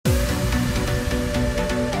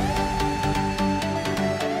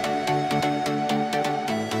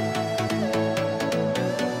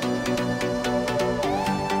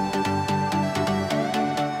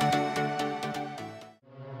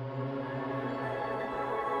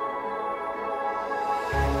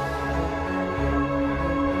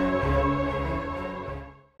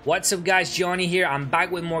What's up guys, Johnny here. I'm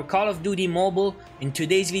back with more Call of Duty Mobile. In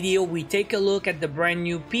today's video, we take a look at the brand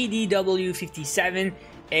new PDW57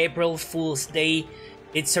 April Fool's Day.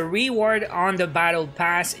 It's a reward on the Battle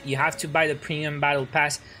Pass. You have to buy the Premium Battle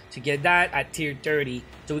Pass to get that at tier 30.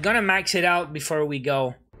 So we're gonna max it out before we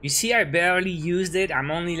go. You see, I barely used it.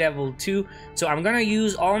 I'm only level 2. So I'm gonna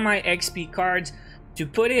use all my XP cards to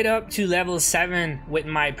put it up to level 7 with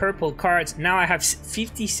my purple cards. Now I have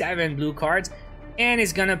 57 blue cards. And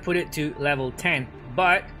it's gonna put it to level 10,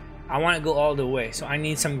 but I want to go all the way, so I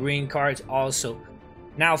need some green cards also.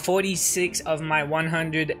 Now 46 of my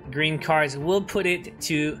 100 green cards will put it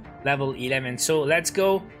to level 11, so let's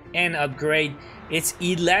go and upgrade. It's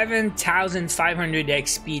 11,500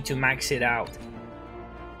 XP to max it out,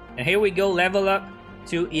 and here we go, level up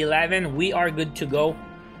to 11. We are good to go.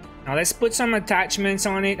 Now let's put some attachments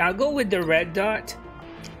on it. I'll go with the red dot.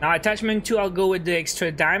 Now attachment 2, I'll go with the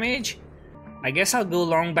extra damage. I guess I'll go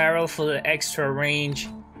long barrel for the extra range.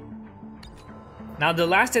 Now the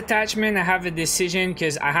last attachment, I have a decision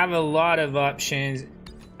because I have a lot of options.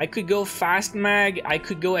 I could go fast mag, I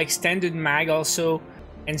could go extended mag also,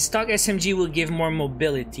 and stock SMG will give more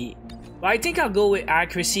mobility. But I think I'll go with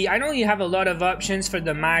accuracy. I know you have a lot of options for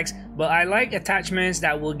the mags, but I like attachments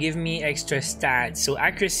that will give me extra stats. So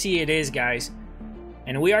accuracy it is, guys.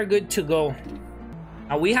 And we are good to go.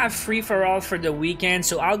 Now we have free-for-all for the weekend,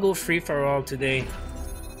 so I'll go free-for-all today.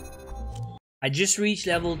 I just reached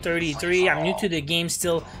level 33. I'm new to the game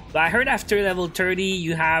still, but I heard after level 30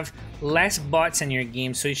 you have less bots in your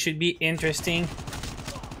game, so it should be interesting.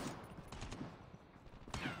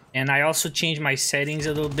 And I also changed my settings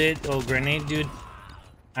a little bit. Oh, grenade dude.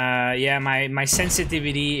 Yeah, my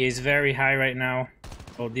sensitivity is very high right now.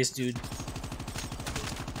 Oh, this dude.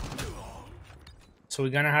 So we're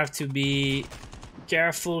gonna have to be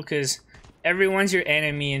careful because everyone's your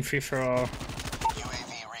enemy in free-for-all.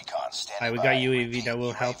 Alright, we got UAV that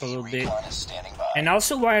will help a little bit. And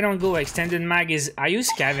also why I don't go extended mag is I use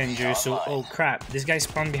scavenger, so oh crap, this guy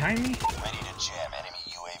spawned behind me?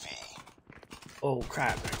 Oh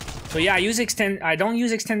crap. So yeah, I don't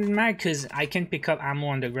use extended mag because I can pick up ammo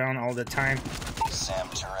on the ground all the time. SAM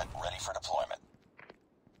turret ready for deployment.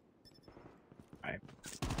 Alright.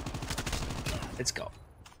 Let's go.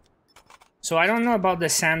 So I don't know about the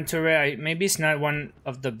SAM turret. Maybe it's not one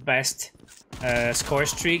of the best score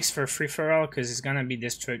streaks for free-for-all because it's gonna be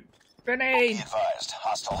destroyed. Grenade! Be advised,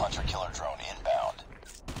 hostile hunter-killer drone inbound.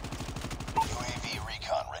 UAV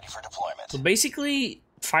recon ready for deployment. So basically,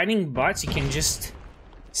 fighting bots, you can just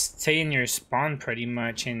stay in your spawn pretty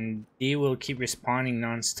much, and they will keep respawning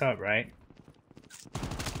non-stop, right?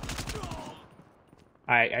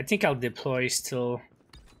 Alright, I think I'll deploy still.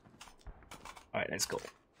 Alright, let's go.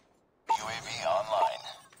 UAV online.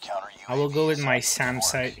 Counter UAV. I will go with my SAM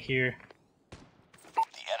site here.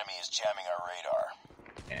 The enemy is jamming our radar.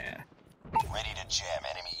 Yeah. Ready to jam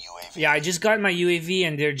enemy UAV. Yeah, I just got my UAV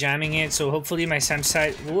and they're jamming it, so hopefully my SAM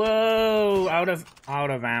site. Whoa! Out of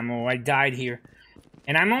ammo. I died here.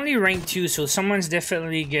 And I'm only rank 2, so someone's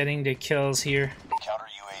definitely getting the kills here. Counter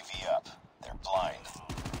UAV up. They're blind.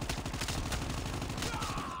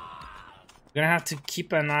 Gonna have to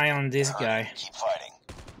keep an eye on this guy. Keep fighting.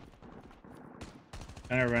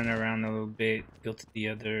 Gonna run around a little bit, go to the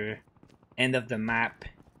other end of the map.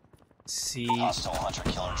 See. Hostile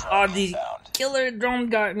hunter-killer drone Oh, the inbound. killer drone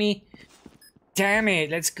got me. Damn it,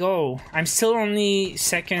 let's go. I'm still only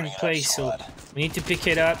second place, so we need to pick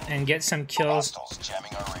it up and get some kills. Hostiles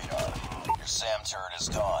jamming our radar. Your SAM turret is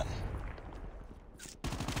gone.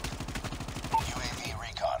 UAV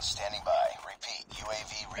recon standing by. Repeat,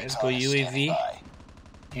 UAV recon. Let's go UAV.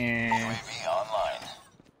 And UAV online.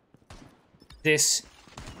 this.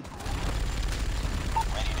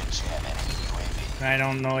 Ready to jam enemy UAV. I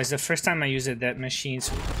don't know. It's the first time I use that machine,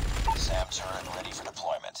 so. SAM turret ready for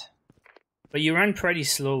deployment. But you run pretty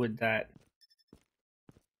slow with that.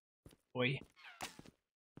 Boy.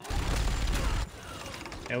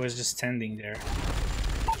 I was just standing there.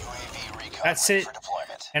 UAV recon That's ready it. for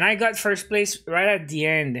deployment. And I got first place right at the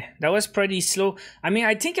end. That was pretty slow. I mean,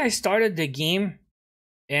 I think I started the game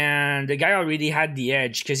and the guy already had the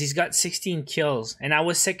edge because he's got 16 kills. And I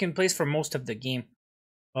was second place for most of the game.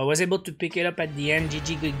 I was able to pick it up at the end.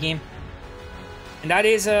 GG, good game. And that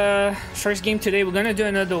is first game today. We're gonna do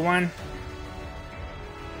another one.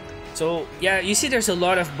 So yeah, you see there's a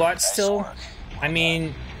lot of bots still. I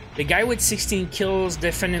mean, the guy with 16 kills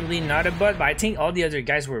definitely not a bot, but I think all the other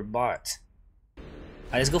guys were bots.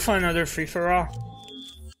 Alright, let's go for another free-for-all.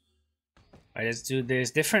 Alright, let's do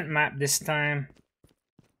this. Different map this time.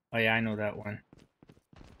 Oh yeah, I know that one.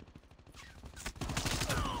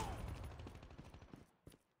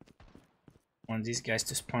 want these guys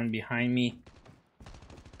to spawn behind me.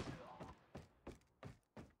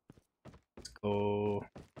 Let's go.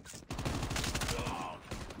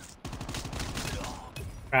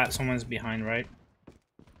 Crap, someone's behind, right?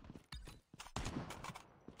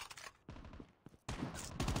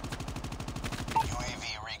 UAV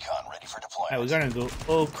recon ready for deployment. Alright, we're gonna go.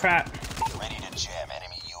 Oh crap! Ready to jam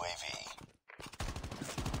enemy UAV.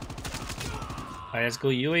 Alright, let's go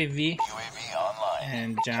UAV. UAV online.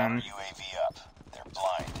 And jam. UAV up. They're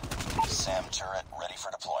blind. SAM turret ready for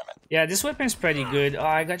deployment. Yeah, this weapon's pretty good. Oh,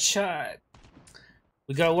 I got shot.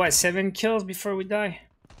 We got what, 7 kills before we die?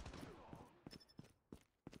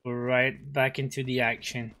 We're right back into the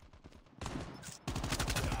action.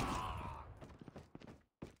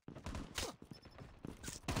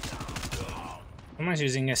 Someone's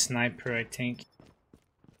using a sniper, I think.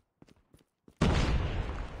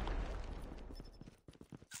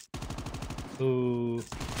 Ooh.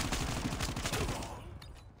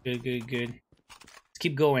 Good, good, good. Let's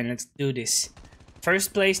keep going. Let's do this.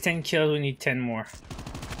 First place, 10 kills. We need 10 more.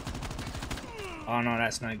 Oh no,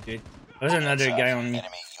 that's not good. There's another guy on me.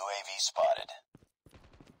 Enemy UAV spotted.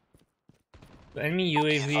 Enemy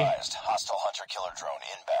UAV. Be advised, hostile hunter killer drone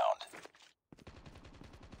inbound.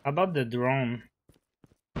 How about the drone?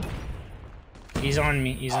 He's on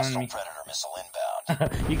me. He's on me. Predator missile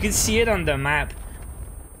inbound. You can see it on the map.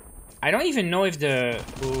 I don't even know if the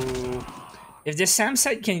SAM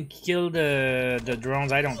site can kill the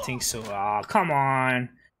drones. I don't think so. Ah, come on.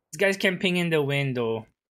 This guy's camping in the window.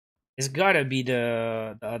 It's gotta be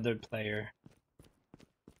the other player.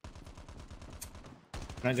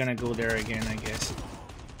 I'm not gonna go there again, I guess.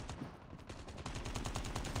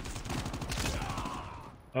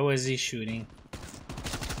 What was he shooting?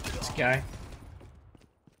 This guy.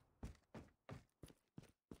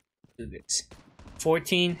 Do this.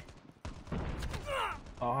 14.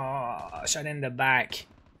 Oh, shot in the back.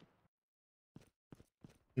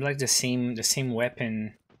 Like the same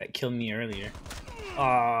weapon that killed me earlier.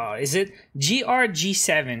 Is it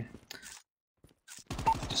GRG7?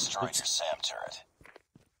 They destroyed your SAM turret.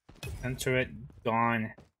 SAM turret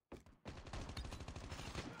gone.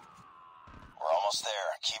 We're almost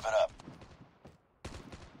there. Keep it up.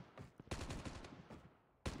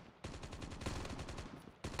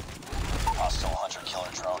 Hostile hunter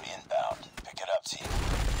killer drone inbound. Pick it up, team.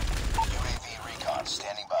 UAV recon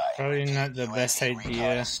standing by. Probably not the best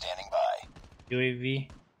idea. Standing by. UAV.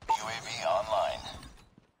 UAV online.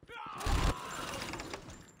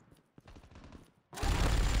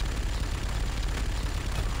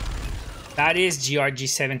 That is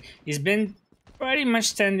GRG7. He's been pretty much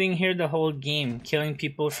standing here the whole game, killing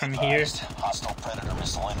people from here. Hostile predator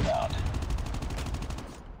missile inbound.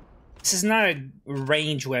 This is not a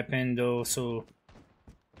range weapon though, so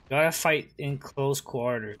gotta fight in close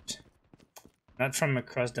quarters, not from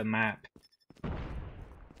across the map. I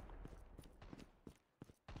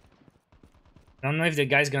don't know if the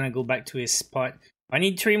guy's gonna go back to his spot. I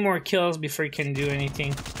need 3 more kills before he can do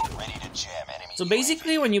anything. Ready to jam enemy. So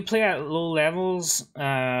basically, when you play at low levels,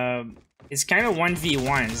 it's kind of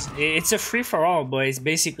 1v1s. It's a free-for-all, but it's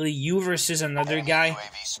basically you versus another guy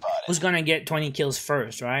who's gonna get 20 kills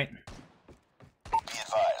first, right? Be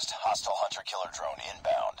advised, hostile hunter killer drone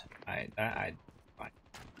inbound.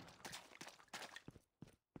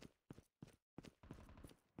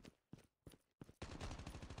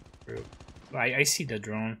 I see the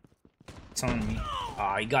drone. It's on me.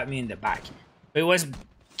 Ah, he got me in the back. It was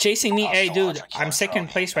chasing me. Hey, dude, I'm second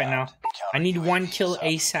place right now. I need 1 kill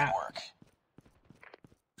ASAP.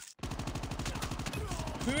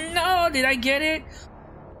 No, did I get it?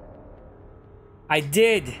 I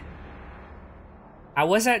did. I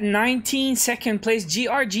was at 19, second place.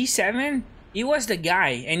 GRG7? He was the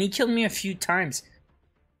guy, and he killed me a few times.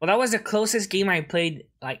 Well, that was the closest game I played,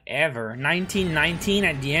 like, ever. 19-19.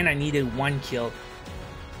 At the end, I needed 1 kill.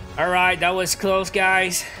 Alright, that was close,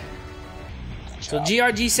 guys. So,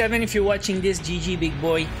 GRG7, if you're watching this, GG, big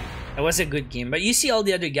boy. That was a good game. But you see all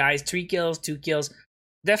the other guys, 3 kills, 2 kills.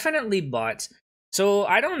 Definitely bots. So,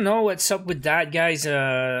 I don't know what's up with that, guys.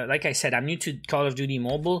 Like I said, I'm new to Call of Duty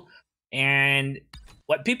Mobile. And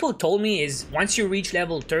what people told me is once you reach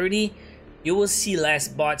level 30, you will see less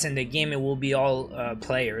bots in the game. It will be all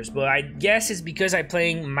players. But I guess it's because I'm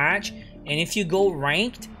playing match. And if you go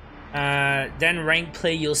ranked, then ranked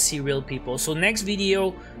play, you'll see real people. So next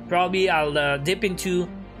video, probably I'll dip into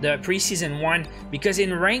the preseason 1. Because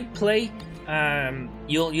in ranked play,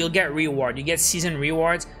 you'll get reward. You get season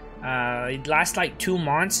rewards. It lasts like 2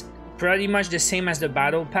 months. Pretty much the same as the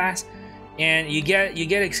battle pass. And you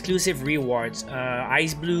get exclusive rewards.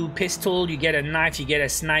 Ice blue pistol, you get a knife, you get a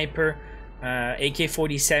sniper,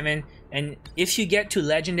 AK-47, and if you get to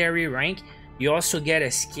legendary rank, you also get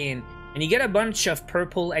a skin, and you get a bunch of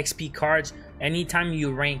purple XP cards anytime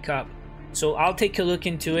you rank up. So I'll take a look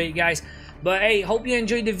into it, guys. But hey, hope you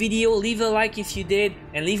enjoyed the video. Leave a like if you did,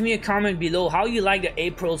 and leave me a comment below how you like the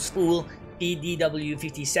April Fool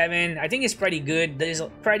PDW57. I think it's pretty good. There's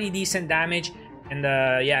pretty decent damage, and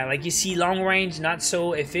yeah, like you see, long range not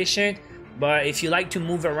so efficient, but if you like to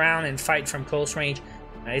move around and fight from close range,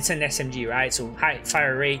 it's an SMG, right? So high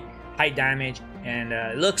fire rate, high damage, and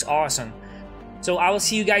it looks awesome. So I will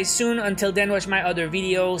see you guys soon. Until then, watch my other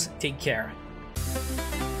videos. Take care.